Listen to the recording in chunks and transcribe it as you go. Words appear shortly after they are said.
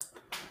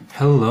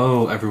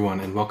Hello, everyone,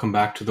 and welcome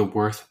back to the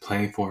Worth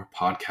Playing For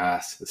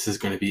podcast. This is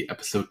going to be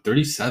episode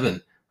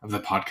 37 of the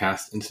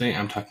podcast, and today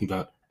I'm talking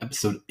about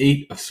episode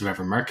 8 of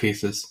Survivor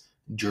Marquesas,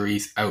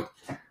 Jury's Out.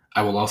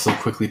 I will also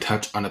quickly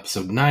touch on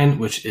episode 9,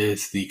 which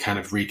is the kind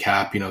of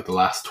recap, the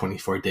last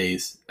 24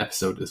 days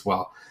episode as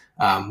well,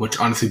 which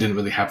honestly didn't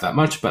really have that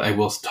much, but I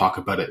will talk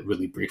about it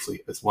really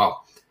briefly as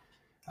well.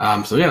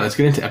 Let's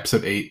get into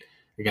episode 8.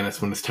 Again,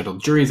 this one is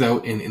titled Jury's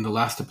Out, and in the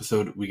last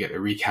episode, we get a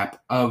recap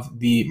of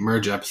the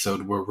merge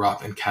episode where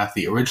Rob and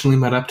Kathy originally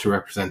met up to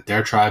represent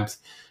their tribes,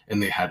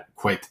 and they had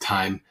quite the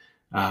time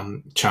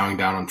chowing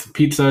down on some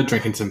pizza,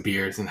 drinking some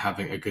beers, and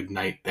having a good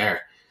night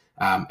there.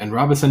 And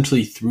Rob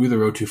essentially threw the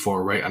Road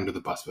 4 right under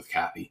the bus with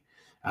Kathy.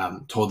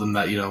 Told them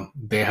that,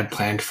 they had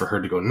planned for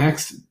her to go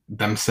next.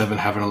 Them seven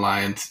have an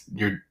alliance.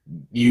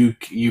 You,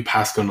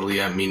 Pascal and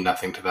Aaliyah mean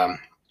nothing to them.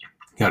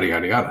 Yada,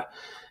 yada, yada.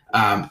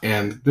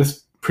 And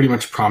this pretty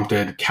much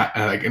prompted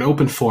an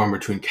open forum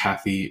between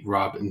Kathy,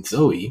 Rob, and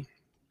Zoe,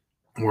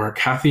 where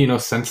Kathy,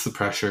 sensed the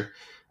pressure,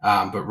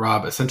 but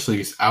Rob essentially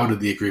just outed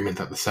the agreement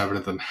that the seven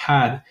of them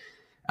had,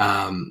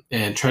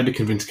 and tried to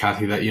convince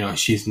Kathy that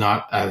she's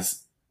not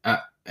as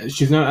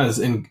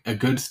in a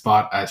good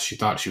spot as she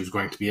thought she was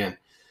going to be in.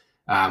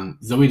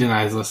 Zoe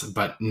denies this,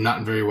 but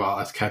not very well,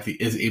 as Kathy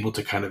is able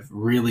to kind of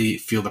really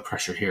feel the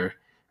pressure here,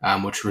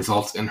 which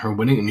results in her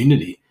winning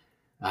immunity.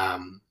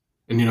 Rob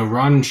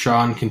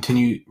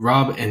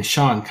and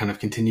Sean kind of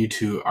continue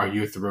to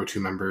argue with the Row 2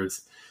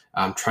 members,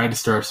 try to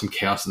stir up some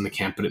chaos in the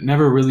camp, but it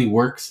never really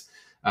works.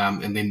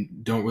 And they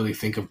don't really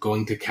think of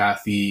going to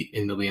Kathy,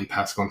 Lee, and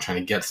Pascal and trying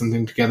to get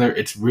something together.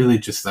 It's really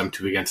just them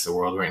two against the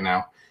world right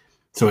now.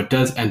 So it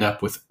does end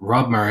up with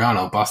Rob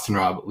Mariano, Boston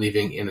Rob,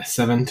 leaving in a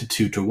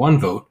 7-2-1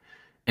 vote,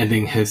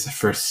 ending his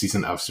first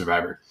season of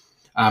Survivor.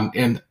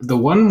 And the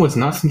one was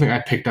not something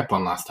I picked up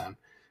on last time.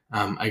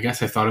 I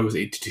guess I thought it was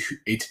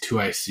 8-2.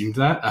 I assumed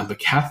that, but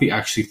Kathy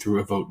actually threw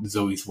a vote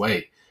Zoe's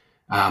way.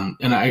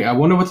 And I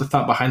wonder what the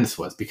thought behind this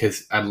was,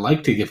 because I'd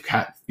like to give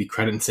Kathy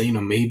credit and say,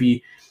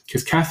 maybe,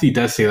 because Kathy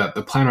does say that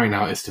the plan right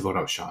now is to vote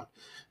out Sean.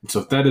 And so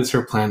if that is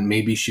her plan,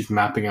 maybe she's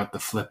mapping out the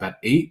flip at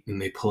 8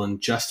 and they pull in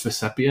just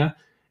Vecepia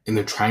and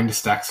they're trying to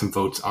stack some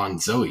votes on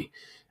Zoe,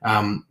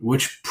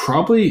 which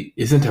probably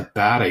isn't a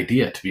bad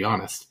idea, to be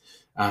honest,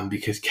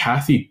 because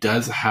Kathy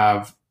does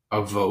have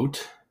a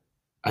vote,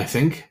 I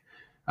think,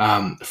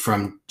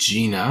 from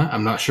Gina.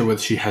 I'm not sure whether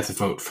she has a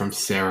vote from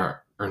Sarah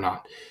or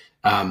not.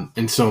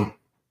 And so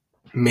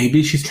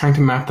maybe she's trying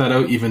to map that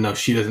out, even though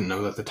she doesn't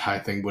know that the tie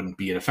thing wouldn't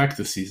be in effect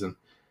this season.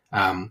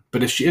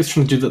 But if she is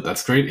trying to do that,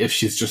 that's great. If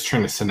she's just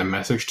trying to send a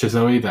message to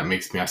Zoe, that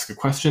makes me ask a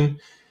question.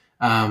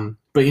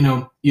 But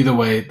either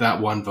way,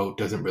 that one vote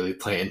doesn't really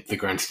play into the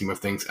grand scheme of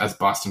things, as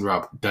Boston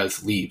Rob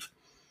does leave.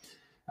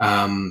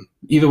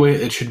 Either way,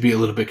 it should be a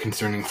little bit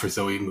concerning for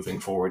Zoe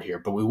moving forward here.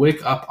 But we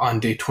wake up on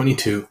day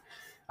 22,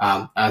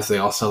 as they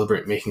all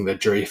celebrate making the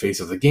jury phase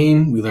of the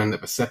game. We learn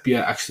that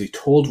Vecepia actually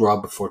told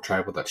Rob before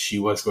Tribal that she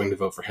was going to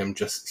vote for him,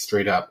 just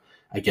straight up.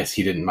 I guess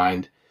he didn't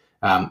mind.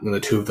 And the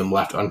two of them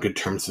left on good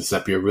terms,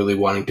 Vecepia really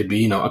wanting to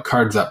be, a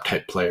cards up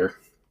type player.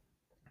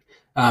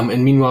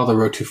 And meanwhile, the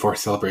Row 4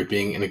 celebrate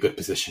being in a good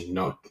position.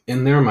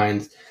 In their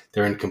minds,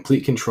 they're in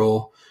complete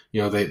control.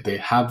 They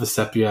have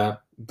Vecepia,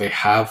 they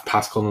have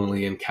Pascal and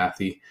Lee and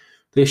Kathy.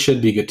 They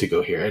should be good to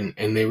go here,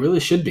 and they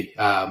really should be.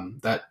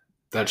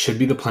 That should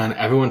be the plan.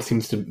 Everyone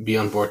seems to be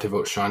on board to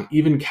vote Sean.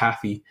 Even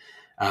Kathy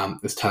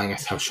is telling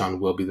us how Sean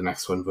will be the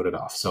next one voted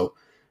off. So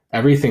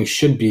everything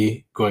should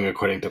be going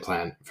according to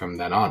plan from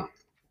then on.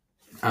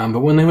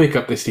 But when they wake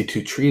up, they see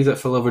two trees that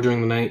fell over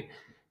during the night.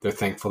 They're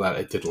thankful that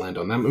it did land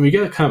on them. And we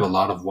get kind of a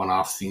lot of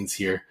one-off scenes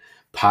here.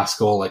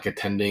 Pascal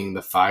attending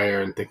the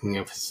fire and thinking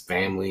of his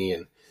family,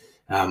 and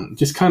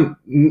just kind of,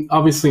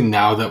 obviously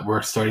now that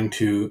we're starting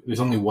to, there's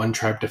only one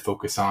tribe to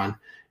focus on,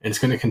 and it's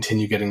going to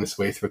continue getting this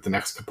way throughout the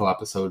next couple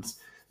episodes.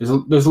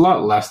 There's a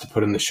lot less to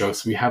put in the show,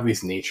 so we have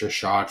these nature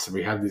shots, and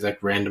we have these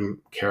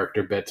random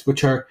character bits,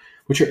 which are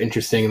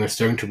interesting, and they're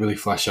starting to really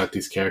flesh out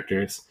these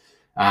characters.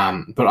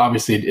 But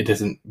obviously, it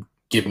doesn't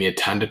give me a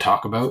ton to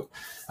talk about,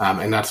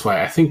 and that's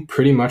why I think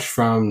pretty much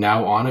from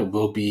now on it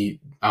will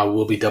be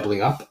we'll be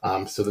doubling up.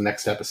 So the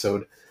next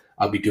episode,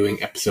 I'll be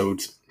doing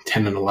episodes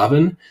 10 and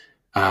 11.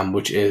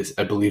 Which is,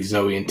 I believe,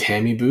 Zoe and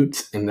Tammy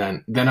boots, and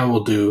then I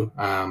will do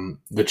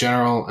the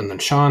general, and then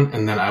Sean,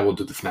 and then I will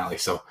do the finale.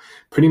 So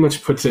pretty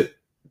much puts it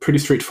pretty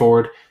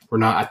straightforward. We're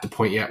not at the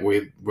point yet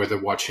where they're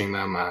watching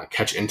them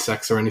catch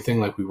insects or anything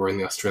like we were in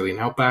the Australian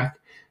outback.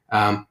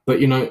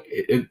 But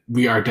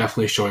we are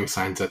definitely showing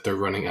signs that they're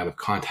running out of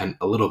content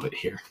a little bit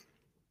here.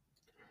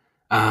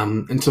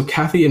 And so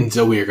Kathy and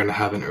Zoe are going to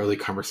have an early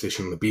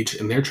conversation on the beach,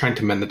 and they're trying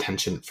to mend the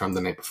tension from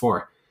the night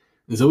before.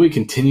 Zoe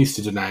continues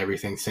to deny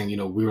everything, saying,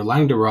 we were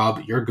lying to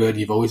Rob, you're good,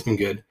 you've always been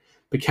good.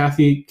 But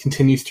Kathy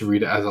continues to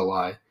read it as a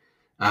lie.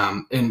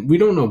 And we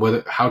don't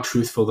know how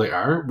truthful they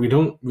are. We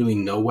don't really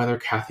know whether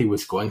Kathy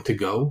was going to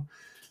go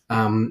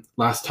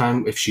last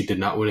time if she did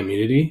not win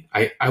immunity.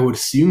 I would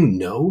assume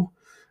no,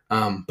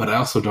 but I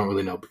also don't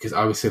really know, because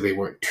obviously they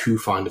weren't too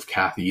fond of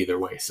Kathy either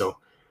way. So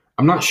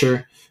I'm not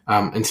sure.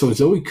 And so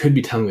Zoe could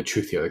be telling the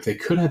truth here. Like they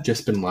could have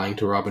just been lying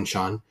to Rob and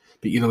Sean,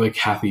 but either way,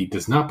 Kathy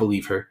does not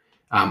believe her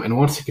and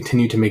wants to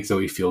continue to make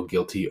Zoe feel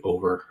guilty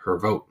over her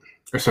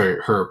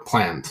her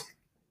plans.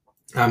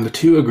 The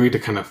two agree to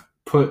kind of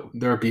put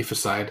their beef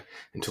aside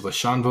until the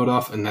Sean vote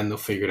off, and then they'll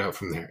figure it out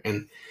from there.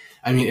 And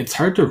I mean, it's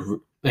hard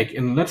to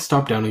and let's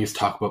stop down and just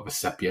talk about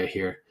Vecepia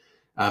here.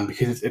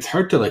 Because it's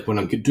hard to when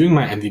I'm doing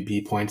my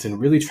MVP points and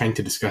really trying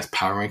to discuss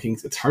power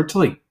rankings, it's hard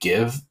to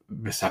give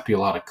Vecepia a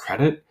lot of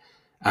credit.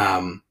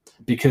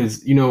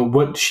 Because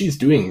what she's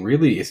doing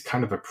really is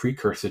kind of a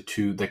precursor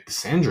to the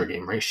Sandra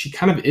game, right? She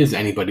kind of is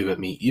anybody but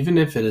me, even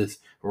if it is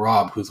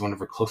Rob, who's one of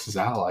her closest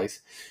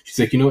allies. She's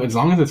like, as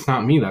long as it's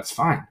not me, that's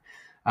fine.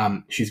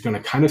 She's going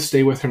to kind of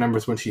stay with her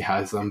numbers when she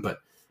has them, but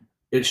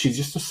she's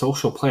just a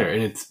social player,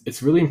 and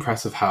it's really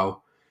impressive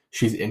how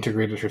she's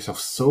integrated herself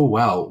so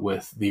well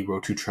with the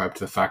Rotu tribe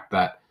to the fact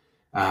that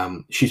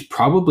she's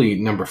probably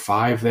number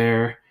 5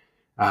 there,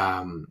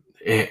 and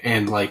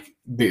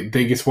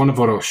they just want to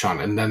vote out Sean,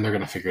 and then they're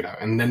going to figure it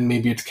out. And then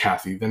maybe it's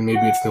Kathy, then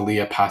maybe it's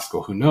Nalia,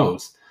 Pascal, who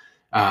knows?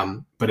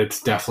 But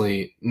it's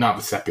definitely not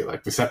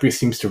Vecepia. Vecepia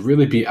seems to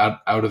really be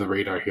out of the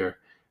radar here,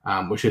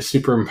 which is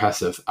super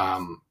impressive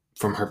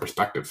from her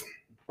perspective.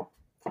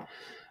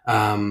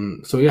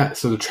 So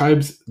the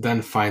tribes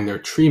then find their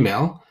tree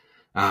mail,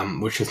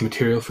 which is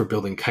material for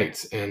building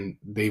kites, and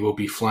they will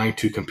be flying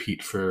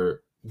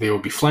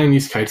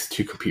these kites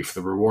to compete for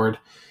the reward.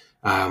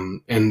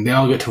 And they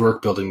all get to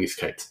work building these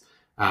kites.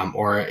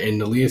 Or in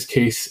Nalia's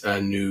case,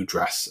 a new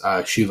dress.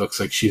 She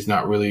looks like she's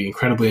not really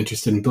incredibly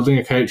interested in building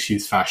a kite.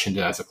 She's fashioned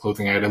it as a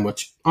clothing item,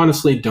 which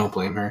honestly, don't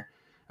blame her.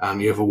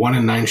 You have a 1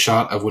 in 9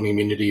 shot of winning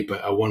immunity,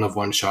 but a 1 of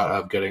 1 shot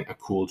of getting a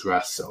cool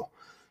dress. So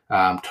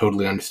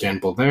totally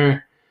understandable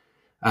there.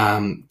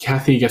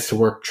 Kathy gets to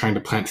work trying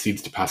to plant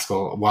seeds to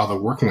Pascal while they're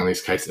working on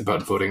these kites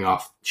about voting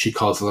off. She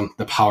calls them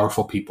the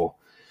powerful people.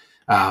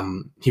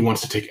 He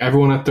wants to take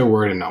everyone at their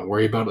word and not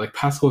worry about it.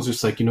 Pascal's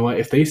just like, what,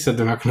 if they said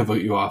they're not going to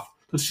vote you off,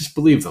 let's just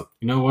believe them.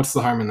 What's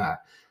the harm in that?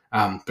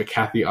 But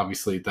Kathy,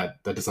 obviously,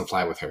 that doesn't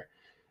fly with her.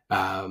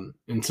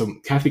 And so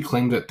Kathy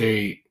claimed that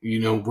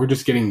we're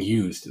just getting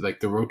used. The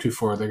Rotu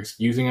 4, they're just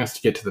using us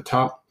to get to the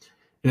top.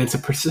 And it's a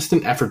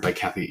persistent effort by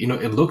Kathy.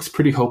 It looks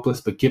pretty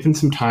hopeless, but given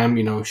some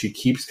time, she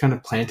keeps kind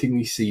of planting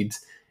these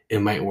seeds.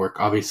 It might work.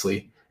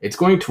 Obviously, it's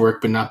going to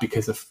work, but not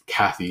because of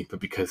Kathy, but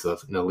because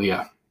of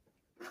Nalia.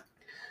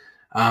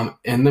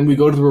 And then we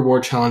go to the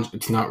reward challenge.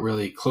 It's not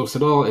really close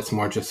at all. It's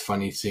more just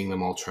funny seeing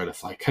them all try to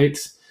fly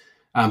kites.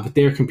 But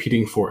they are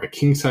competing for a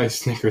king-size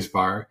Snickers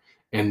bar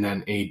and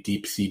then a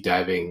deep-sea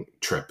diving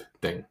trip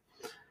thing.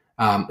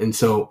 And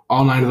so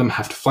all 9 of them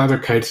have to fly their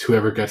kites.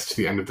 Whoever gets to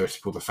the end of their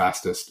spool the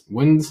fastest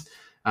wins.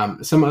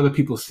 Some other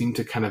people seem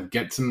to kind of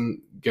get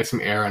some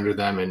air under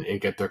them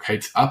and get their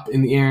kites up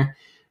in the air.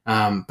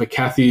 But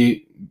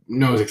Kathy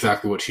knows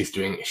exactly what she's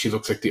doing. She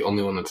looks like the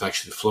only one that's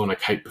actually flown a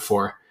kite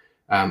before.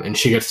 And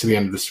she gets to the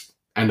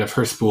end of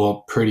her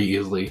spool pretty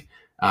easily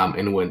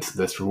and wins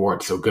this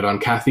reward. So good on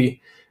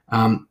Kathy.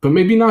 But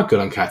maybe not good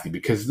on Kathy,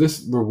 because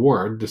this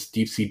reward, this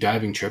deep-sea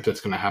diving trip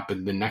that's going to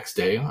happen the next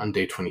day on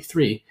day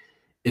 23,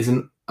 is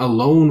an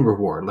alone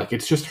reward.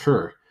 It's just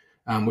her.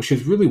 Which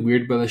is really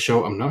weird by the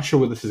show. I'm not sure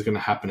whether this is going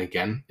to happen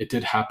again. It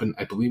did happen,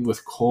 I believe,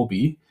 with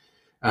Colby.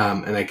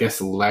 And I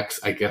guess Lex,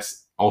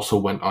 also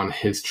went on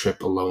his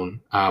trip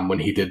alone when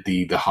he did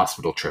the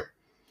hospital trip.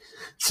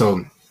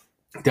 So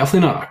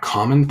definitely not a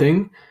common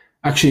thing.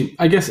 Actually,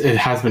 I guess it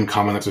has been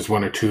common that there's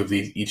 1 or 2 of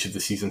these each of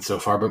the seasons so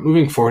far. But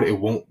moving forward, it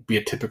won't be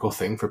a typical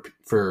thing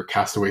for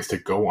castaways to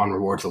go on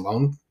rewards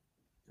alone.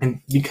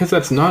 And because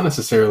that's not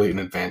necessarily an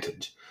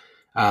advantage.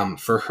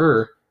 For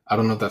her, I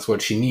don't know if that's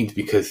what she needs,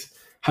 because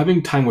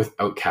having time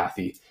without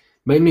Kathy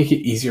might make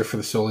it easier for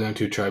the Solion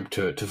 2 tribe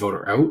to vote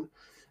her out,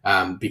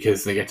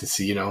 because they get to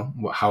see,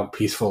 how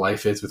peaceful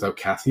life is without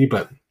Kathy.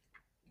 But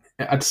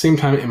at the same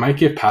time, it might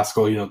give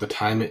Pascal, the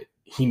time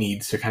he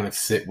needs to kind of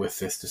sit with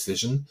this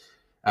decision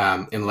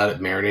and let it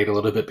marinate a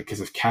little bit.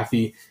 Because of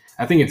Kathy,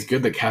 I think it's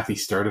good that Kathy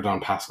started on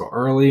Pascal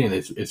early and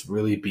is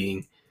really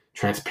being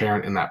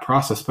transparent in that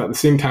process. But at the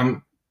same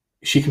time,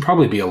 she can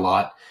probably be a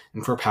lot.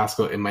 And for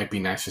Pascal, it might be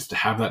nice just to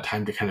have that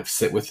time to kind of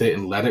sit with it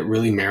and let it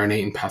really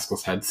marinate in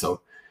Pascal's head.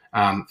 So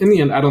in the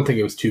end, I don't think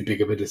it was too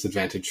big of a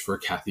disadvantage for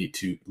Kathy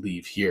to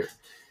leave here.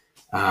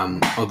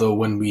 Although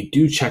when we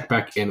do check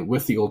back in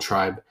with the old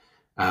tribe,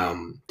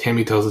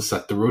 Tammy tells us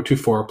that the Rotu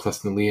 4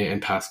 plus Nalia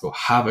and Pascal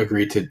have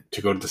agreed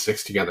to go to the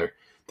 6 together.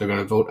 They're going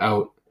to vote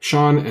out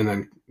Sean and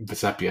then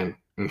Vecepia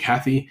and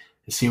Kathy,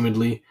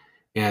 assumedly,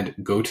 and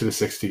go to the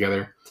 6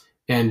 together.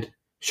 And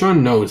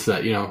Sean knows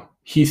that,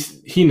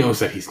 he knows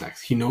that he's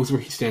next. He knows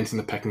where he stands in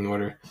the pecking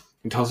order.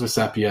 He tells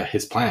Vecepia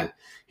his plan.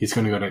 He's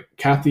going to go to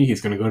Kathy,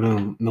 he's going to go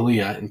to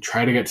Nalia and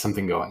try to get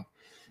something going.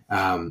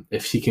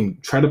 If he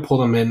can try to pull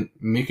them in,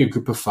 make a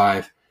group of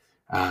 5,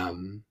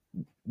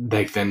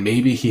 then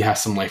maybe he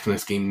has some life in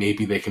this game.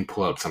 Maybe they can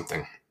pull out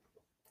something.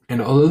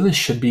 And although this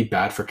should be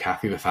bad for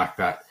Kathy, the fact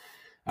that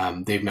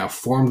they've now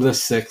formed the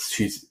 6,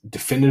 she's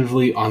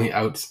definitively on the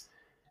outs,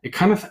 it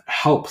kind of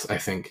helps, I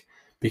think,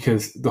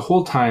 because the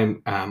whole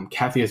time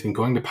Kathy has been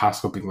going to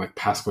Pascal being like,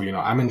 Pascal,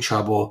 I'm in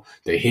trouble.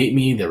 They hate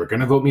me. They were going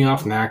to vote me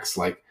off next.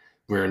 Like,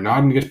 we're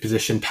not in a good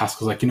position.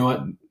 Pascal's like, you know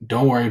what?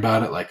 Don't worry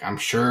about it. Like, I'm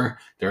sure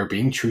they're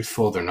being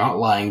truthful. They're not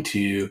lying to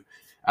you.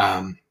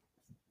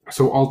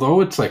 So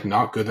although it's like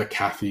not good that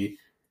Kathy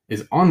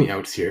is on the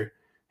outs here,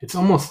 it's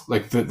almost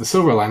like the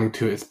silver lining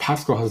to it is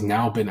Pascal has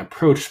now been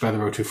approached by the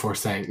Road 24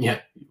 saying, yeah,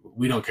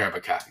 we don't care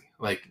about Kathy.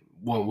 Like,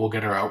 we'll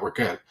get her out. We're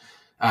good.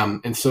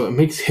 And so it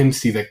makes him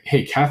see that,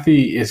 hey,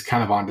 Kathy is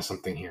kind of onto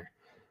something here.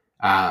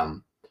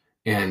 And,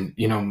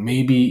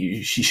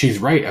 maybe she's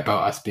right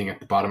about us being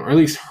at the bottom, or at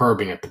least her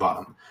being at the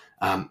bottom.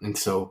 And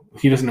so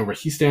he doesn't know where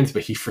he stands,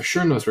 but he for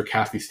sure knows where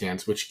Kathy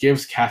stands, which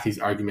gives Kathy's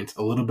arguments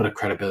a little bit of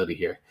credibility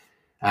here,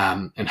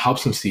 and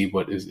helps him see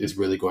what is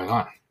really going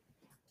on.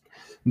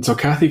 And so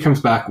Kathy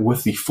comes back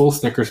with the full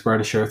Snickers bar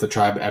to share with the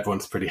tribe.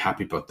 Everyone's pretty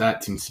happy about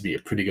that. Seems to be a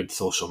pretty good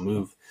social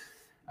move.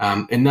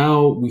 And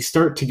now we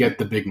start to get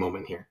the big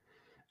moment here,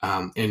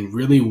 and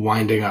really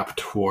winding up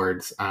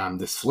towards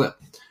this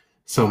flip.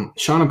 So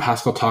Sean and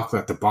Pascal talk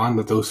that the bond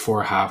that those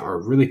four have are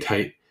really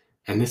tight,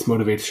 and this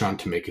motivates Sean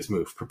to make his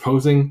move,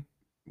 going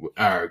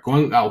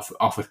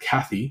off with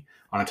Kathy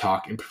on a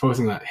talk and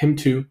proposing that him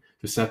two,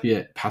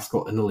 Vecepia,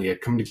 Pascal, and Nalia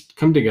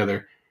come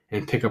together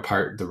and pick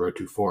apart the Road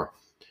 24.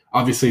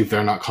 Obviously,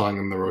 they're not calling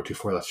them the Road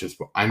 24. That's just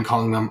what I'm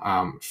calling them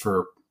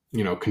for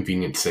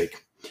convenience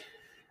sake.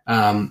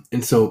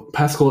 And so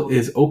Pascal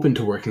is open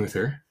to working with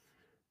her.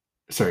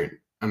 Sorry,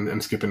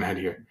 I'm skipping ahead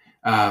here.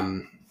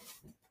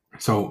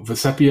 So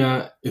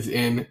Vecepia is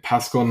in,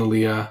 Pascal and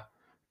Nalia,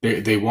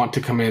 they want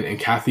to come in, and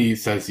Kathy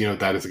says,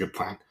 that is a good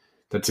plan.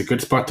 That's a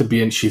good spot to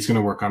be in. She's going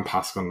to work on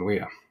Pascal and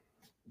Nalia.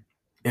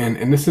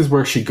 And this is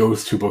where she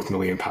goes to both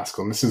Nalia and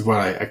Pascal. And this is what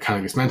I kind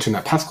of just mentioned,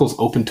 that Pascal's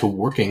open to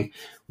working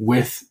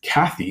with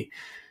Kathy.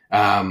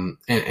 And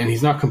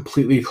he's not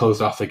completely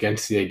closed off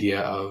against the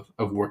idea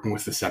of working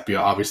with Vecepia.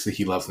 Obviously,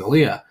 he loves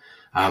Nalia.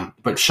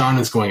 But Sean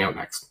is going out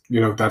next.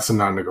 That's a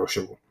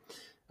non-negotiable.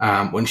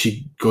 When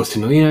she goes to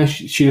Nalia,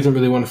 she doesn't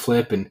really want to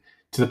flip. And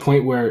to the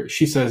point where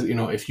she says,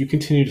 if you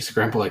continue to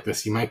scramble like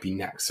this, you might be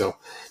next. So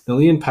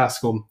Nalia and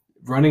Pascal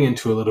running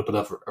into a little bit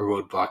of a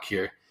roadblock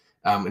here.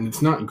 And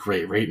it's not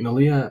great, right?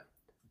 Nalia,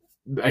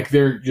 like,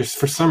 they're just,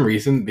 for some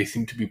reason, they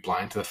seem to be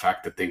blind to the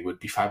fact that they would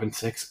be 5 and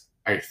 6.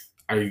 I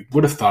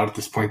would have thought at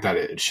this point that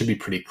it should be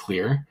pretty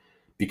clear,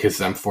 because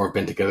them four have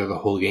been together the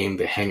whole game.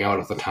 They hang out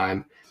all the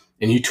time,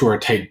 and you two are a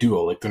tight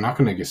duo. Like, they're not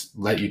going to just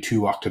let you two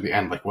walk to the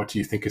end. Like, what do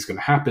you think is going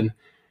to happen?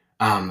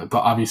 But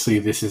obviously,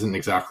 this isn't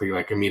exactly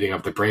like a meeting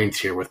of the brains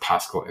here with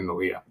Pascal and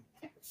Nalia.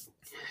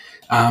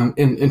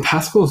 And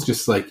Pascal is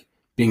just like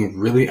being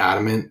really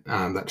adamant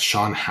that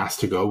Sean has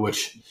to go,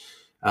 which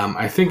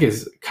I think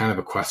is kind of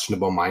a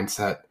questionable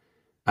mindset.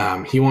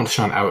 He wants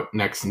Sean out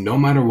next no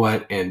matter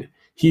what, and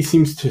he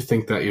seems to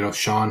think that,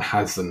 Sean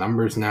has the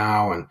numbers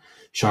now, and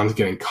Sean's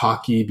getting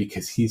cocky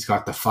because he's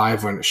got the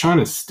 5 when Sean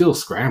is still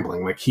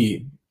scrambling.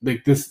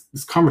 This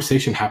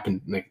conversation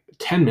happened like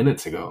 10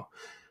 minutes ago.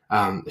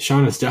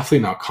 Sean is definitely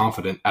not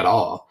confident at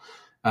all.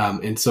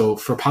 And so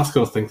for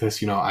Pascal to think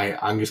this,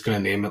 I'm just going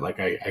to name it like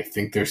I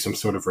think there's some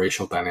sort of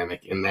racial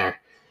dynamic in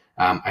there.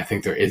 I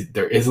think there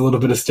is a little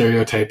bit of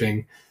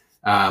stereotyping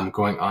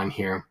going on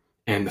here.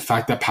 And the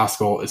fact that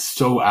Pascal is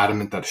so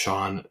adamant that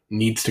Sean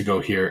needs to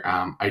go here,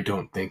 I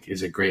don't think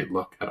is a great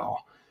look at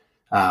all,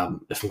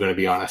 if I'm going to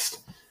be honest.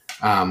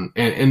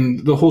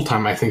 And the whole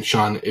time, I think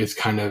Sean is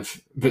kind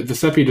of...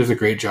 Vecepia does a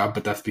great job,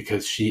 but that's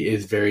because she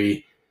is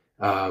very...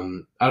 I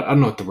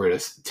don't know what the word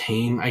is.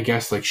 Tame, I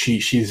guess. Like,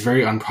 she's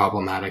very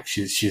unproblematic.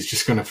 She's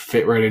just going to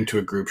fit right into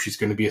a group. She's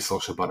going to be a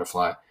social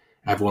butterfly.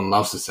 Everyone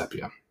loves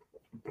Vecepia.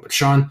 But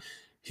Sean,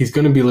 he's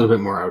going to be a little bit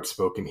more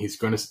outspoken. He's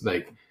going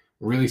to,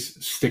 really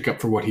stick up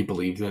for what he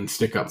believes in,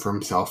 stick up for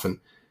himself. And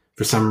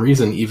for some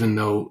reason, even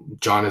though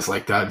John is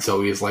like that,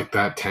 Zoe is like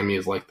that, Tammy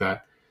is like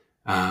that,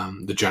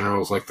 the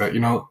general is like that,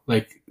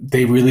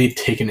 they really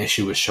take an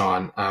issue with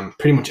Sean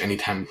pretty much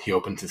anytime he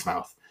opens his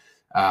mouth,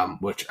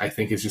 which I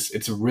think is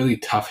it's a really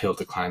tough hill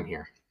to climb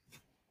here.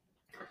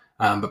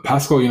 But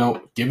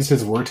Pascal, gives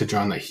his word to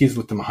John that he's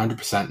with them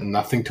 100%,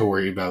 nothing to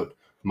worry about.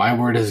 My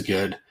word is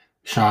good.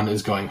 Sean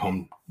is going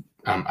home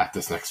at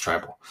this next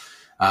tribal.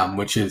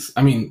 Which is,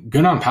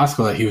 good on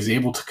Pascal that he was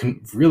able to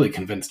really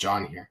convince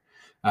John here.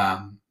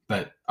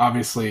 But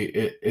obviously,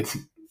 it's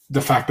the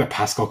fact that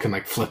Pascal can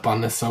flip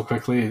on this so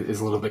quickly is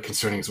a little bit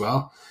concerning as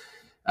well.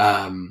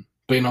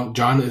 But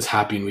John is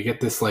happy, and we get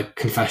this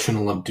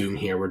confessional of doom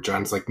here, where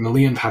John's like,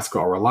 Nalia and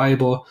Pascal are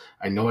reliable.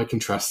 I know I can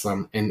trust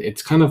them, and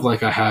it's kind of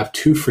like I have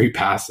 2 free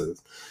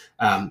passes.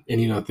 And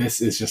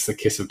this is just the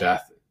kiss of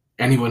death.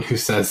 Anyone who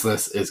says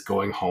this is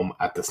going home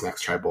at this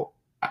next tribal,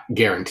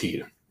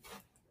 guaranteed.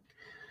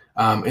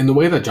 In the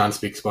way that John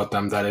speaks about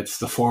them, that it's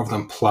the 4 of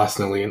them plus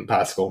Nalia and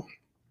Pascal,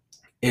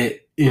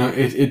 it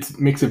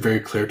makes it very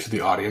clear to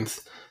the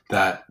audience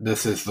that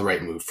this is the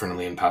right move for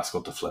Nalia and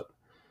Pascal to flip.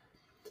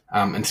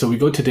 And so we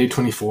go to day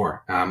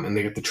 24, and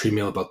they get the tree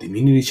meal about the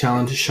immunity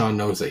challenge. Sean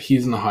knows that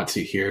he's in the hot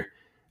seat here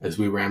as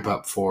we ramp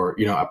up for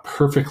a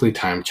perfectly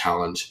timed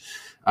challenge.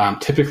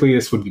 Typically,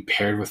 this would be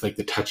paired with like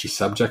the touchy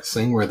subjects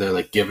thing, where they're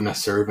like given a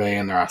survey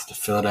and they're asked to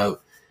fill it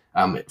out.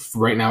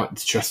 Right now,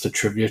 it's just a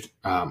trivia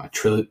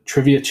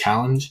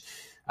challenge,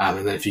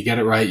 and then if you get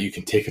it right, you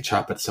can take a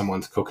chop at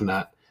someone's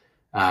coconut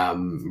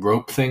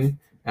rope thing.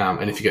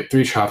 And if you get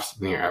 3 chops,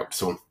 then you're out.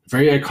 So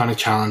very iconic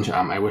challenge.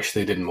 I wish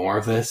they did more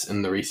of this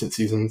in the recent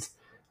seasons.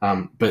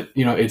 But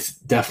it's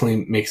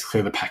definitely makes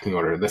clear the pecking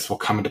order. This will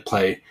come into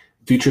play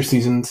future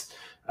seasons.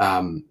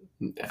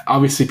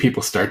 Obviously,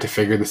 people start to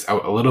figure this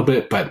out a little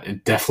bit, but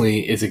it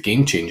definitely is a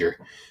game changer.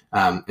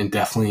 And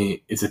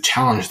definitely is a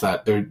challenge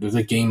that there's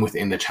a game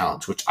within the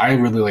challenge, which I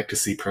really like to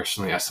see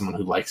personally as someone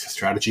who likes the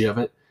strategy of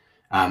it.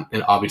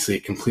 And obviously,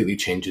 it completely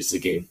changes the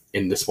game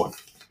in this one.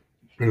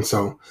 And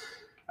so,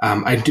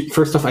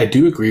 first off, I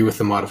do agree with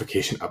the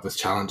modification of this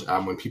challenge.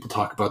 When people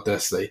talk about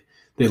this,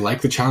 they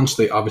like the challenge.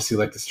 They obviously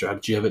like the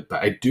strategy of it,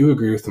 but I do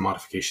agree with the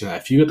modification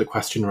that if you get the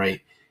question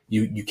right,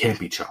 you can't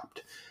be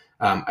chopped.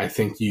 I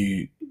think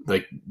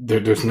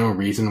there's no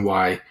reason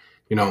why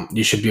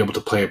you should be able to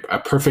play a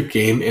perfect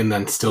game and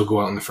then still go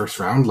out in the first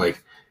round.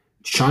 Like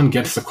Sean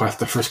gets the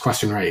first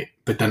question right,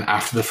 but then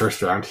after the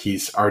first round,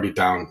 he's already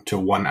down to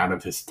 1 out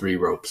of his 3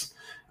 ropes,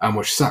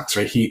 which sucks,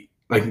 right? He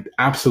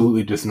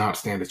absolutely does not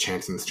stand a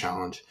chance in this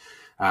challenge.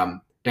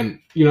 And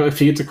if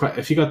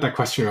he got that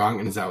question wrong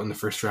and is out in the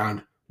first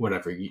round,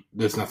 whatever,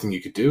 there's nothing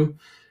you could do.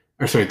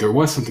 Or sorry, there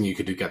was something you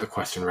could do to get the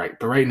question right,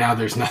 but right now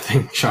there's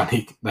nothing Sean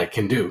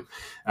can do.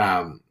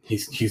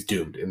 He's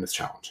doomed in this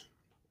challenge.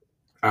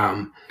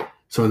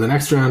 So in the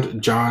next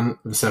round, John,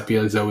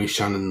 Vecepia, Zoe,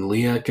 Sean, and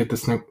Leah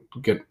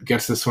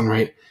gets this one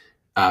right.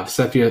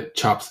 Vecepia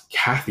chops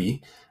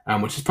Kathy,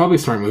 which is probably a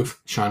smart move.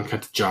 Sean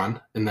cuts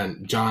John, and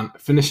then John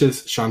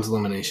finishes Sean's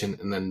elimination,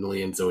 and then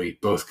Leah and Zoe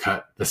both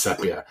cut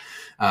Vecepia.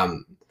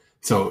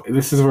 So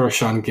this is where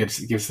Sean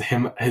gives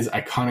him his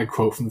iconic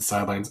quote from the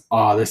sidelines.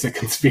 Oh, there's a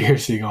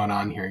conspiracy going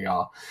on here,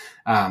 y'all.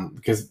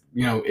 Because,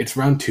 it's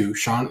round 2.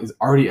 Sean is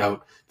already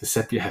out.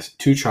 Vecepia has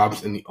 2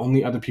 chops, and the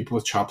only other people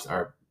with chops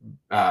are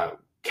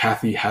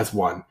Kathy has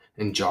 1,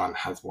 and John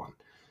has 1.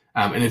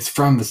 And it's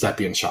from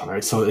Vecepia and Sean,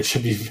 right? So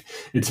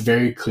it's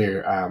very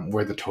clear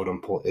where the totem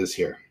pole is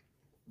here.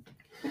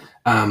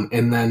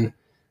 And then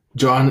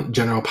John,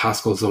 General,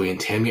 Pascal, Zoe,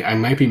 and Tammy. I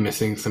might be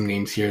missing some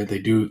names here.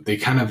 They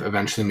kind of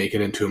eventually make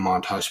it into a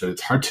montage, but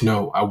it's hard to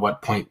know at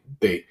what point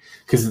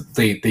because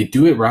they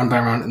do it round by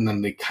round, and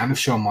then they kind of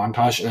show a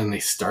montage, and then they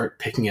start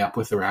picking up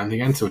with the round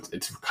again. So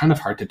it's kind of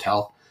hard to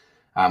tell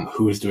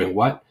who is doing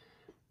what.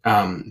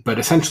 But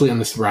essentially in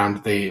this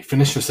round, they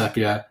finish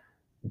Vecepia,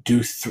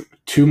 do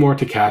 2 more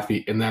to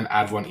Kathy, and then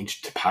add 1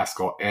 each to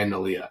Pascal and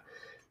Aaliyah.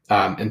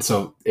 And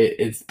so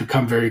it's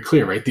become very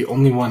clear, right? The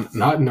only one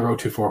not in the row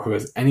 2-4 who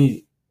has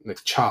any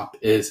chop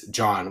is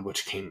John,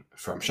 which came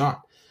from Sean.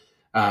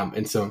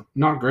 And so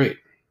not great.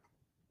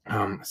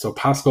 So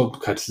Pascal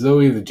cuts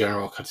Zoe, the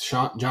General cuts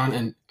John.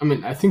 And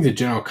I think the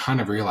General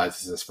kind of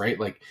realizes this, right?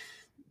 Like,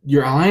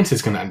 your alliance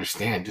is going to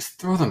understand. Just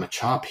throw them a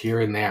chop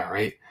here and there,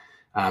 right?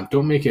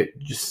 Don't make it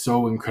just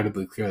so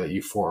incredibly clear that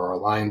you 4 are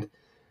aligned.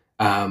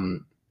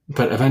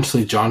 But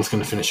eventually John's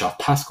going to finish off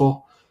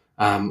Pascal.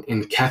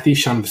 And Kathy,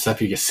 Sean, and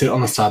Vecepia just sit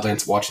on the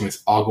sidelines watching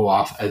this all go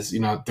off as, they're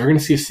going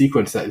to see a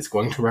sequence that is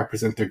going to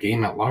represent their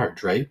game at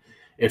large, right?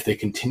 If they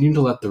continue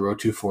to let the row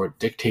 2-4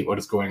 dictate what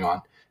is going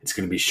on, it's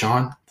going to be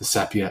Sean,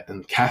 Vecepia,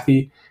 and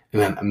Kathy,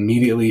 and then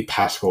immediately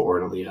Pascal or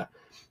Aaliyah.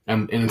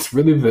 And it's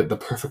really the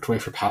perfect way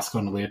for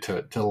Pascal and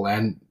Aaliyah to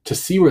land, to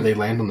see where they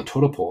land on the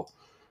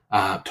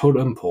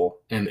totem pole.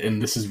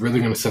 And this is really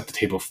going to set the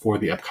table for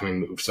the upcoming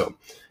move. So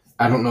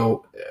I don't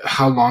know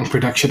how long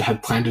production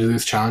had planned to do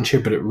this challenge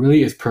here, but it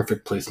really is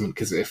perfect placement,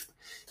 because if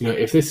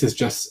this is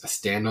just a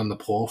stand on the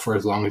pole for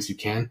as long as you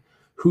can,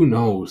 who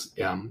knows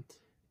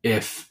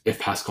if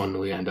Pascal and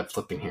Aaliyah end up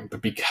flipping here.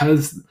 But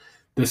because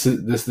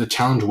the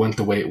challenge went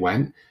the way it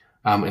went,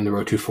 and the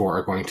row 2-4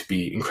 are going to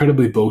be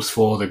incredibly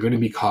boastful, they're going to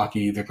be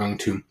cocky, they're going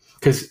to,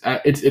 because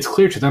it's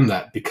clear to them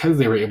that because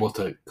they were able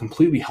to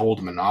completely hold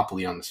a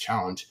monopoly on this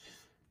challenge,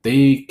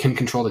 they can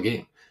control the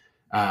game.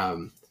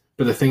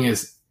 But the thing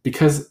is,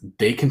 because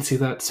they can see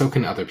that, so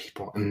can other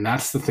people. And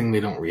that's the thing they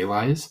don't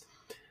realize.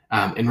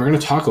 And we're going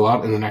to talk a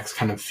lot in the next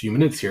kind of few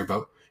minutes here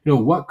about,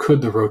 what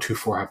could the row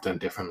 2-4 have done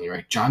differently,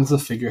 right? John's the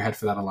figurehead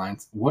for that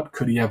alliance. What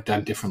could he have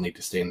done differently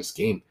to stay in this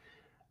game?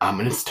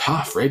 And it's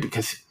tough, right?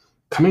 Because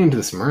coming into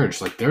this merge,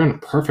 they're in a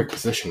perfect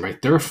position, right?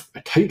 They're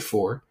a tight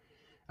 4.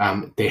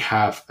 They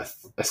have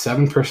a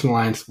 7-person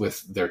alliance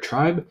with their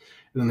tribe,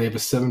 and then they have a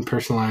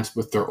 7-person alliance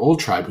with their old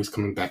tribe who's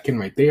coming back in,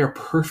 right? They are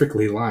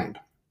perfectly aligned.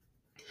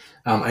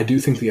 I do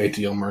think the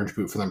ideal merge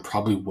boot for them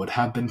probably would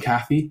have been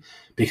Kathy,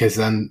 because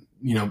then,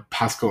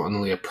 Pascal and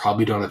Aaliyah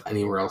probably don't have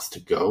anywhere else to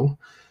go.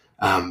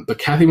 But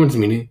Kathy wins the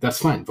meeting. That's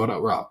fine. Vote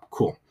out Rob.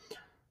 Cool.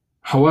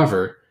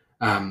 However,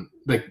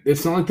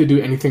 it's not like they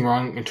do anything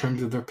wrong in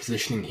terms of their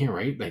positioning here,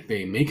 right?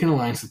 They make an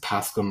alliance with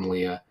Pascal and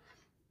Aaliyah,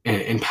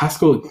 and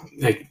Pascal,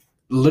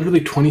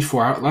 literally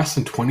less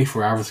than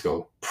 24 hours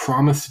ago,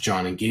 promised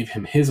John and gave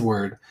him his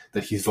word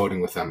that he's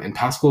voting with them. And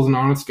Pascal's an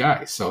honest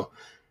guy. So,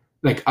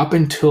 up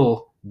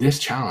until this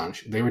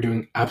challenge, they were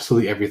doing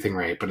absolutely everything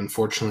right. But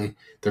unfortunately,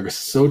 they're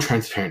so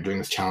transparent during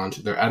this challenge.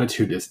 Their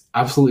attitude is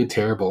absolutely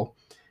terrible.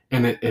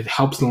 And it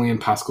helps Nalia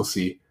and Pascal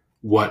see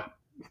what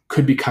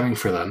could be coming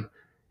for them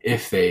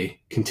if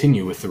they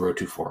continue with the Road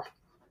to 4.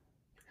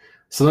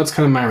 So that's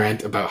kind of my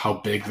rant about how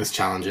big this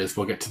challenge is.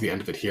 We'll get to the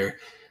end of it here.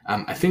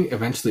 I think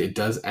eventually it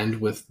does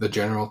end with the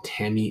general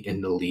Tammy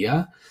and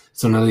Nalia.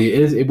 So Nalia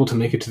is able to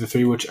make it to the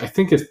 3, which I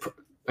think is...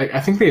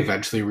 I think they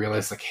eventually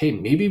realized, like, hey,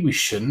 maybe we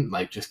shouldn't,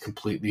 like, just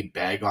completely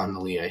bag on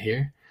Nalia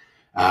here.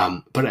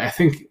 But I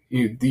think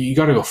you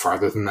got to go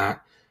farther than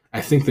that.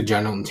 I think the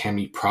General and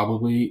Tammy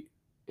probably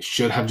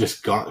should have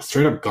just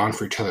straight up gone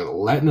for each other.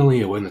 Let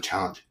Nalia win the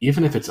challenge,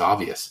 even if it's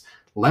obvious.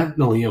 Let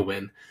Nalia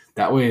win.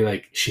 That way,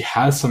 like, she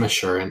has some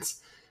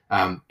assurance.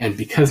 And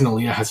because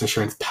Nalia has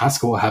assurance,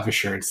 Pascal will have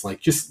assurance.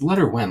 Like, just let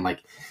her win.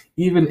 Like,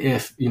 even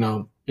if,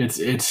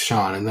 it's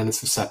Sean, and then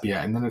it's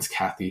Vecepia, and then it's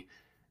Kathy,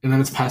 and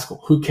then it's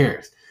Pascal. Who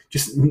cares?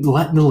 Just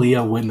let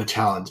Nalia win the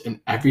challenge, and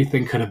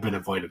everything could have been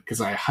avoided.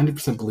 Because I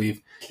 100% believe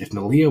if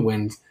Nalia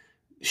wins,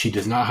 she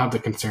does not have the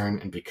concern,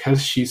 and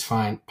because she's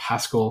fine,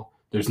 Pascal,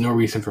 there's no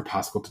reason for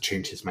Pascal to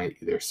change his mind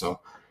either. So,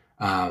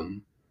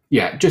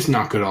 just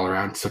not good all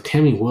around. So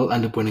Tammy will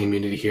end up winning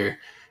immunity here.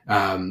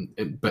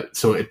 But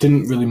so it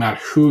didn't really matter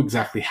who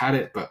exactly had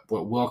it,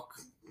 but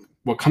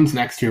what comes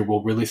next here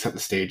will really set the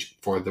stage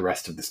for the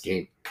rest of this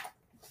game.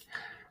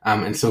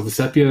 And so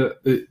Vecepia,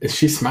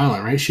 she's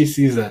smiling, right? She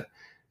sees that,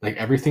 like,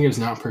 everything is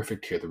not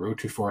perfect here. The Road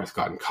to 4 has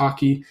gotten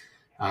cocky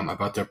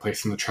about their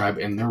place in the tribe,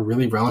 and they're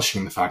really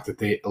relishing the fact that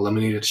they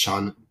eliminated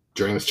Sean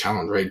during this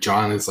challenge, right?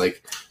 John is,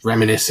 like,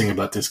 reminiscing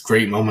about this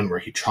great moment where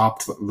he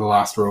chopped the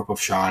last rope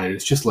of Sean, and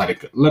it's just let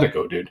it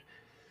go, dude.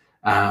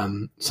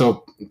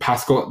 So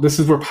Pascal, this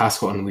is where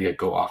Pascal and Leah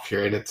go off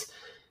here, and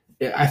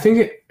I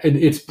think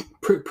it's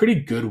pretty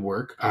good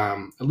work,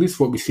 at least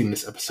what we see in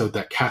this episode,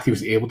 that Kathy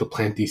was able to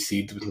plant these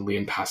seeds with Leah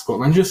and Pascal,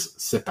 and then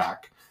just sit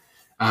back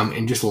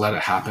and just let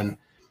it happen.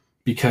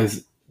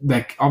 Because,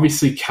 like,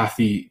 obviously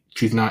Kathy,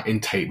 she's not in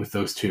tight with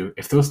those two.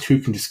 If those two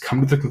can just come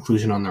to the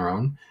conclusion on their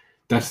own,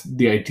 that's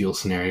the ideal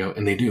scenario,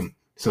 and they do.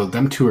 So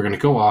them two are going to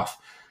go off.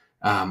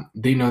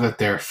 They know that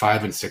they're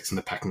 5 and 6 in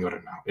the pecking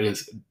order now. It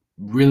is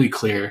really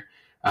clear.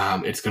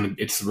 It's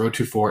the Road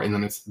to 4, and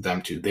then it's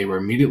them two. They were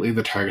immediately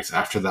the targets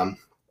after them.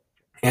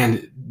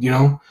 And,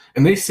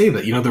 and they say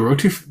that, the Road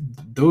to,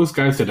 those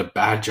guys did a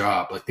bad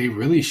job. Like, they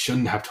really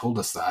shouldn't have told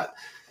us that,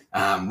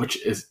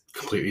 which is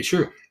completely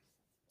true.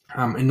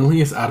 And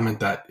Nalia is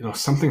adamant that,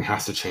 something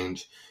has to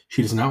change.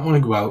 She does not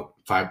want to go out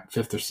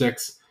 5th or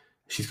 6th.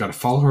 She's got to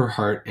follow her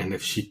heart, and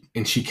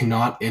she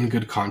cannot, in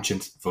good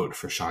conscience, vote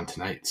for Sean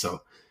tonight.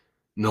 So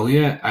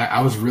Nalia,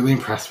 I was really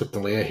impressed with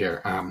Nalia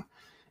here.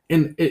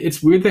 And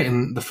it's weird that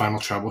in the final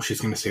trouble, she's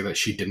going to say that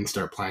she didn't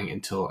start playing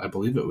until, I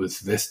believe it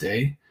was this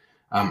day,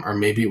 or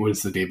maybe it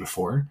was the day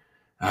before,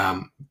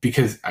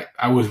 because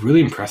I was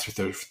really impressed with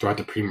her throughout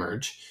the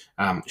pre-merge.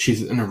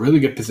 She's in a really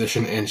good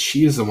position, and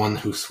she is the one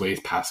who sways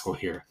Pascal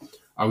here.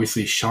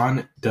 Obviously,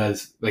 Sean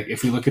does, like,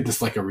 if we look at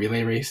this like a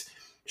relay race,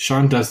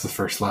 Sean does the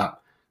first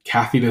lap,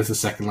 Kathy does the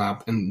second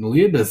lap, and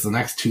Nalia does the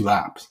next 2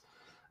 laps.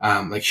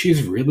 Like,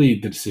 she's really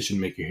the decision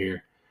maker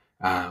here.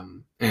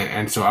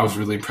 And so I was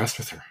really impressed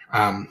with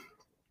her.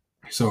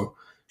 So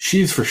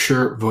she's for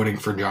sure voting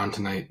for John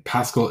tonight.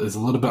 Pascal is a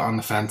little bit on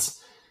the fence.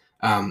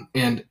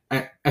 And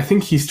I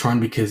think he's torn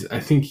because I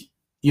think,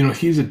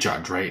 he's a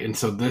judge, right? And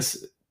so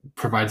this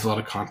provides a lot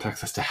of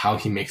context as to how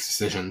he makes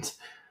decisions.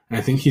 And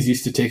I think he's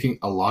used to taking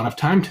a lot of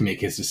time to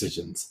make his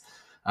decisions.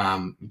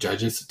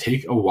 Judges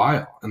take a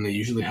while, and they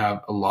usually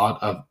have a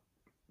lot of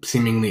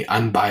seemingly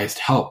unbiased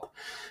help.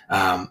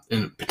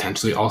 And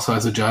potentially also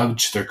as a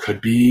judge, there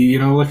could be,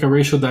 like a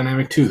racial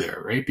dynamic too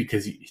there, right?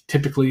 Because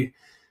typically,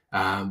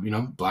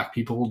 Black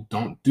people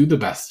don't do the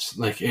best,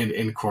 like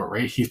in court,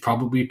 right? He's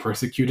probably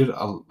persecuted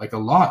a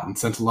lot and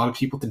sent a lot of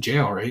people to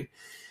jail, right?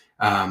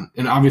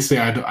 And obviously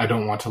I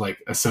don't want to like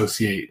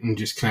associate and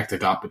just connect the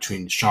dot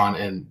between Sean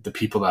and the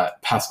people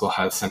that Pascal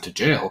has sent to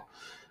jail.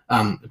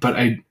 But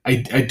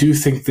I do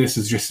think this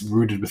is just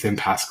rooted within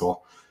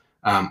Pascal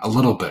a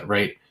little bit,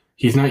 right?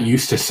 He's not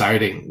used to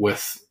siding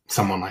with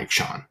someone like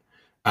Sean.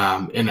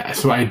 And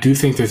so I do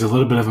think there's a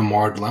little bit of a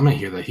moral dilemma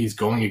here that he's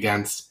going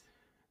against,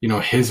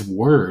 his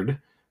word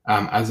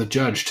as a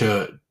judge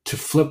to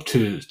flip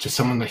to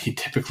someone that he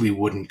typically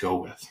wouldn't go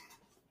with.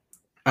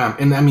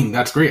 And I mean,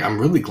 that's great. I'm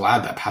really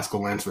glad that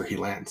Pascal lands where he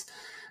lands.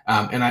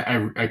 And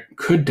I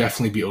could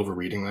definitely be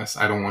overreading this.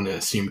 I don't want to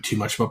assume too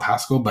much about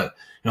Pascal, but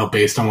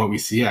based on what we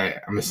see,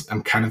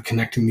 I'm kind of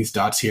connecting these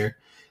dots here.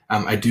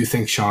 I do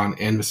think Sean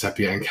and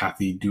Vecepia and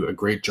Kathy do a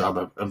great job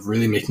of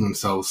really making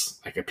themselves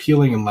like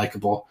appealing and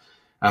likable.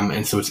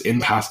 And so it's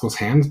in Pascal's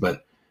hands,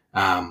 but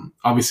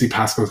obviously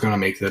Pascal's going to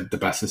make the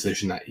best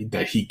decision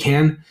that he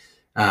can.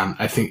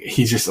 I think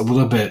he's just a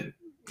little bit,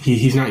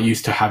 he's not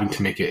used to having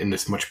to make it in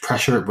this much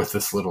pressure with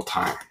this little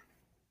time.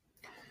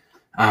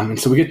 And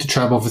so we get to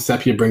Treble.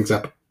 Vecepia brings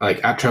up,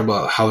 like, at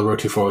Treble, how the Road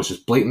to 4 was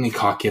just blatantly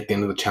cocky at the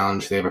end of the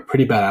challenge. They have a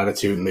pretty bad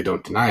attitude, and they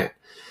don't deny it.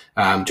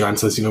 John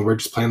says, we're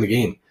just playing the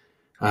game.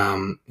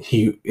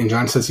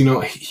 John says,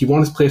 he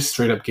wants to play a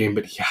straight up game,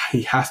 but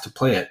he has to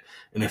play it.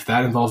 And if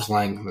that involves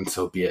lying, then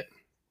so be it.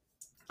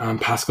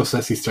 Pascal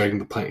says he started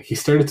to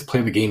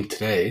play the game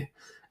today,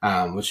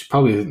 which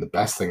probably isn't the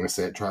best thing to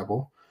say at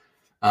Tribal.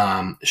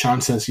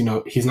 Sean says,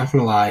 he's not going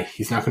to lie.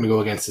 He's not going to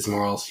go against his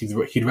morals.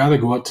 He'd rather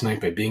go out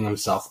tonight by being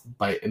himself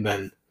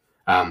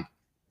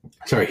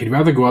he'd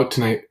rather go out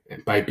tonight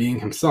by being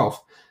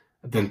himself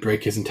than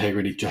break his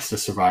integrity just to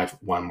survive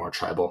one more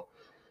Tribal.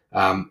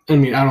 I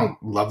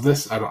don't love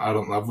this. I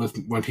don't love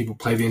when people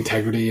play the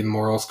integrity and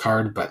morals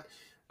card, but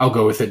I'll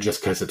go with it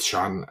just because it's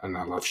Sean and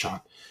I love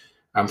Sean.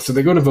 So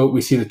they go to vote.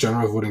 We see the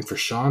general voting for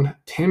Sean,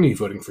 Tammy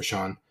voting for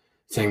Sean,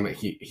 saying that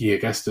he I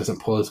guess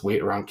doesn't pull his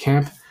weight around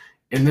camp.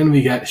 And then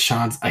we get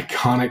Sean's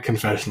iconic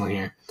confessional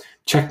here.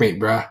 Checkmate,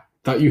 bruh.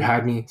 Thought you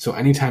had me. So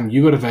anytime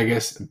you go to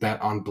Vegas, bet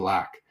on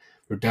black.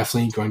 We're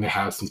definitely going to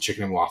have some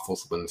chicken and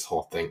waffles when this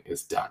whole thing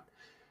is done.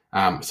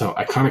 So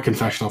iconic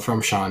confessional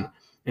from Sean.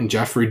 And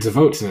Jeff reads the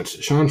votes, and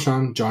it's Sean,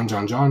 John.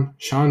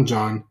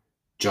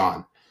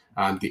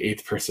 The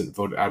eighth person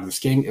voted out of this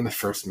game and the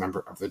first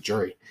member of the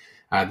jury.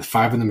 The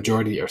five in the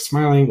majority are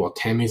smiling, while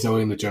Tammy,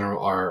 Zoe, and the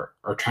general are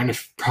trying to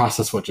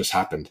process what just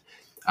happened.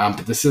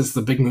 But this is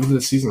the big move of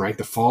the season, right?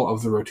 The fall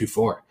of the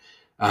ROTU4.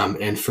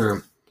 And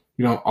for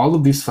all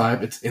of these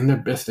five, it's in their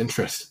best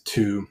interest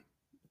to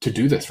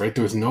do this, right?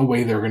 There was no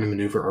way they were going to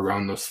maneuver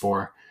around those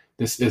four.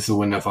 This is a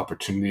window of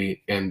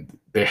opportunity, and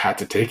they had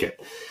to take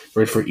it.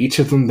 Right? For each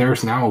of them,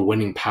 there's now a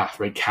winning path,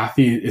 right?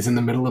 Kathy is in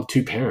the middle of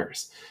two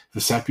pairs.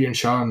 Vecepia and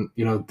Sean,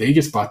 they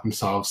just bought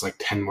themselves like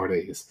 10 more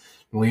days.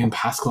 Malia and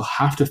Pascal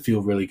have to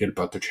feel really good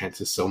about their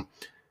chances. So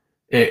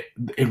it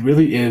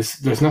really is,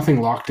 there's nothing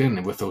locked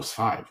in with those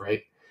five,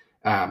 right?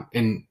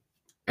 And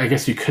I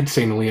guess you could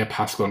say Nalia,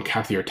 Pascal, and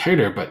Kathy are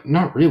tighter, but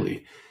not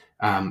really.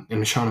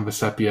 And Sean and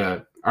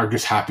Vecepia are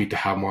just happy to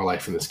have more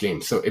life in this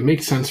game. So it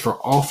makes sense for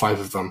all five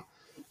of them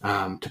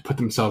to put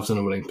themselves in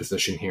a winning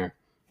position here.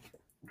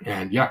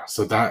 And yeah,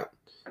 so that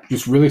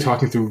just really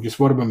talking through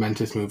just what a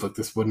momentous move like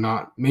this would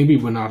not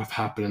have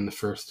happened in the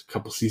first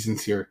couple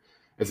seasons here,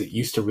 as it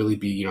used to really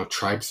be,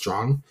 Tribe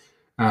strong.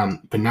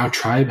 But now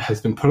Tribe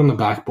has been put on the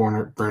back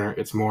burner.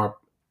 It's more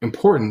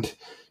important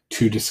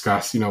to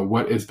discuss,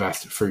 what is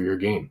best for your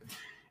game.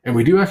 And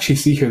we do actually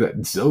see here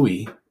that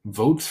Zoe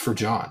votes for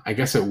John. I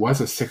guess it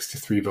was a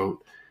 6-3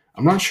 vote.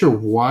 I'm not sure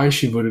why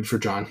she voted for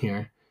John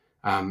here.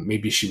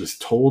 Maybe she was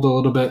told a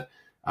little bit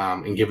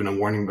and given a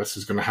warning this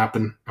was going to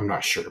happen. I'm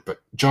not sure. But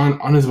John,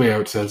 on his way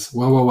out, says,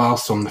 well,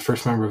 so I'm the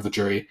first member of the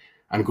jury.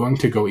 I'm going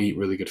to go eat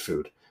really good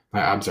food.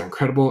 My abs are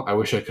incredible. I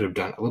wish I could have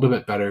done a little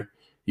bit better.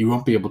 You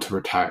won't be able to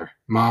retire.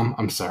 Mom,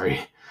 I'm sorry.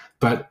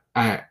 But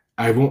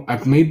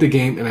I've made the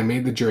game and I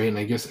made the jury, and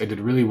I guess I did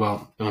really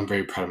well, and I'm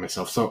very proud of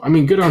myself. So,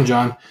 good on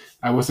John.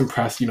 I was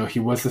impressed. He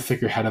was the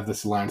figurehead of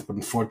this alliance, but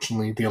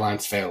unfortunately the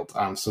alliance failed.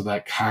 So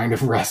that kind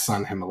of rests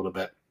on him a little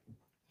bit.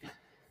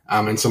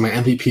 And so my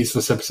MVPs for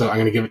this episode, I'm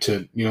going to give it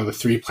to, the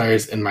three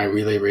players in my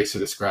relay race are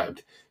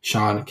described: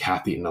 Sean,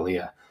 Kathy, and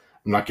Aaliyah.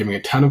 I'm not giving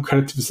a ton of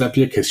credit to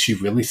Vecepia because she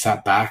really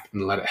sat back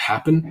and let it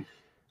happen.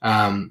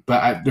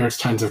 But there's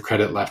tons of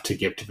credit left to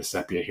give to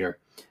Vecepia here.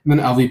 And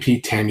then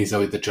LVP, Tammy,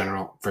 Zoe, the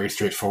general, very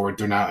straightforward.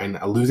 They're now in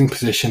a losing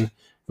position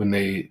when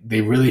they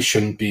really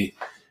shouldn't be.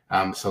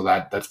 So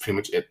that's pretty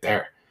much it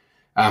there.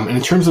 And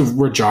in terms of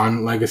where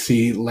John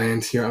Legacy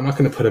lands here, I'm not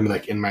going to put him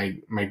in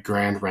my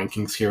grand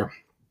rankings here.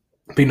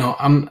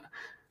 But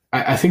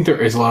I think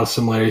there is a lot of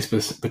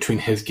similarities between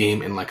his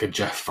game and like a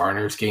Jeff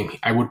Varner's game.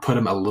 I would put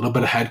him a little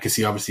bit ahead because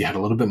he obviously had a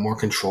little bit more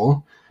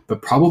control,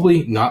 but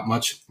probably not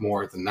much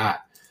more than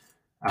that.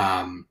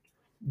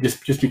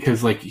 Just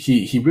because like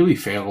he really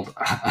failed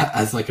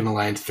as like an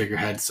alliance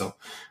figurehead. So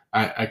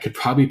I could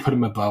probably put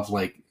him above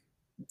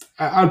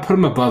I'd put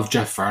him above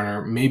Jeff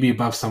Varner, maybe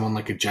above someone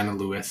like a Jenna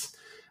Lewis.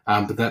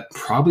 But that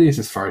probably is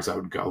as far as I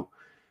would go.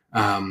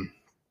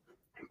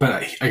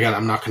 But again,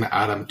 I'm not going to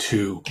add him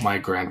to my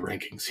grand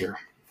rankings here.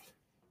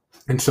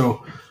 And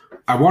so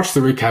I watched the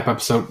recap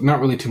episode,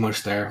 not really too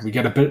much there. We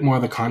get a bit more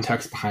of the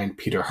context behind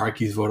Peter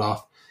Harkey's vote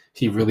off.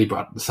 He really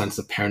brought the sense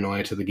of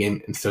paranoia to the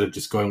game instead of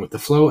just going with the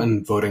flow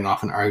and voting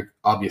off an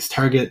obvious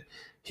target.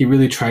 He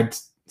really tried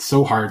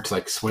so hard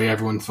to sway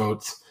everyone's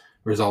votes,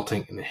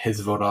 resulting in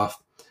his vote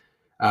off.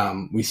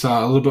 We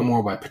saw a little bit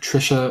more why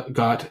Patricia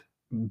got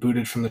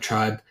booted from the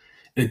tribe.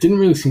 It didn't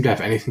really seem to have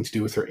anything to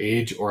do with her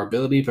age or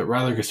ability, but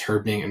rather just her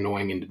being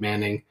annoying and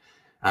demanding.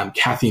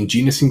 Kathy and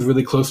Gina seemed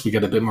really close. We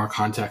get a bit more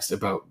context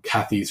about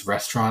Kathy's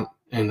restaurant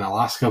in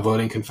Alaska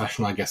voting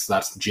confessional. I guess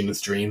that's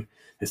Gina's dream,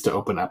 is to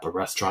open up a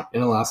restaurant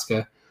in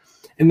Alaska.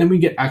 And then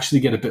we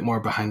actually get a bit more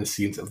behind the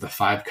scenes of the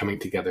five coming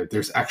together.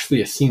 There's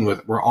actually a scene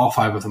where all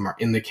five of them are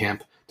in the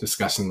camp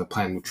discussing the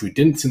plan, which we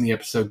didn't see in the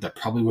episode. That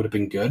probably would have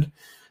been good,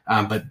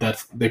 but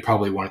they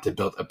probably wanted to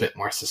build a bit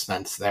more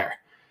suspense there.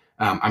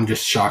 I'm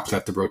just shocked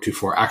that the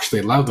ROTU4 actually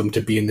allowed them to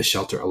be in the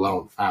shelter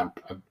alone. A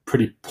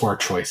pretty poor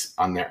choice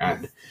on their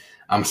end.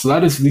 So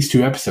that is these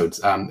two episodes,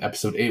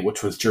 episode 8,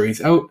 which was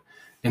Jury's Out,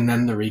 and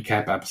then the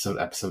recap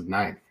episode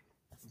 9.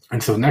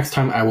 And so next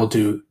time I will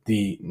do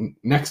the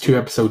next two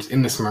episodes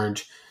in this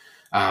merge.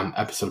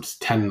 episodes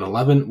 10 and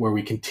 11, where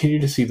we continue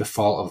to see the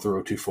fall of the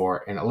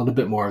Rotu4 and a little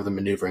bit more of the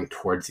maneuvering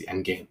towards the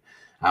end game.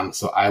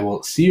 So I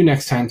will see you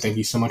next time. Thank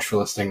you so much for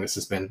listening. This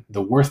has been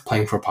the Worth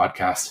Playing For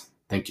podcast.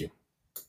 Thank you.